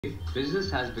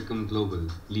Business has become global,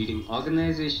 leading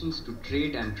organizations to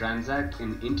trade and transact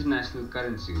in international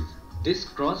currencies. This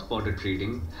cross-border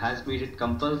trading has made it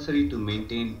compulsory to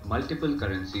maintain multiple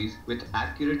currencies with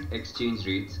accurate exchange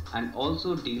rates and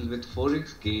also deal with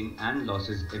forex gain and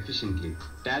losses efficiently.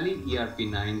 Tally.ERP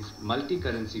 9's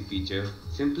multi-currency feature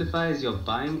simplifies your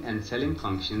buying and selling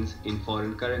functions in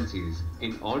foreign currencies.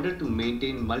 In order to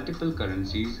maintain multiple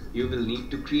currencies, you will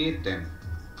need to create them.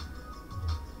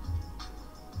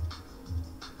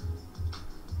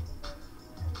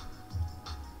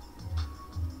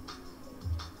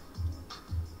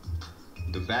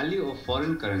 The value of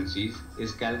foreign currencies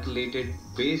is calculated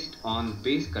based on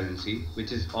base currency,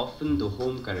 which is often the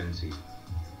home currency.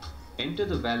 Enter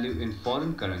the value in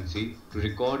foreign currency to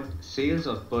record sales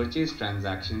or purchase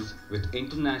transactions with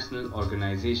international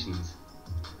organizations.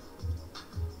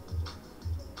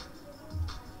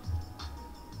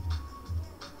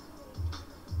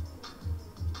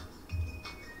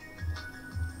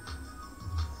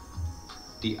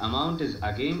 The amount is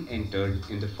again entered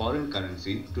in the foreign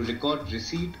currency to record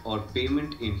receipt or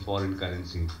payment in foreign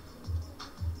currency.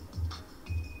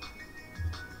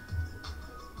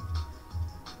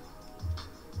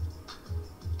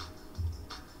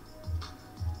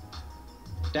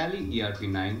 Tally.ERP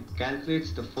 9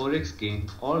 calculates the forex gain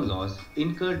or loss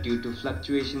incurred due to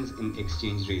fluctuations in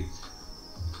exchange rates.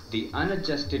 The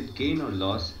unadjusted gain or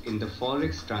loss in the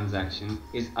forex transaction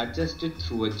is adjusted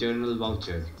through a journal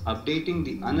voucher, updating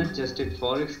the unadjusted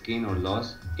forex gain or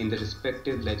loss in the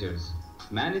respective ledgers.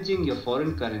 Managing your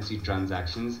foreign currency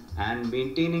transactions and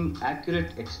maintaining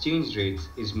accurate exchange rates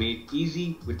is made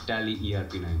easy with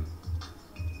Tally.ERP 9.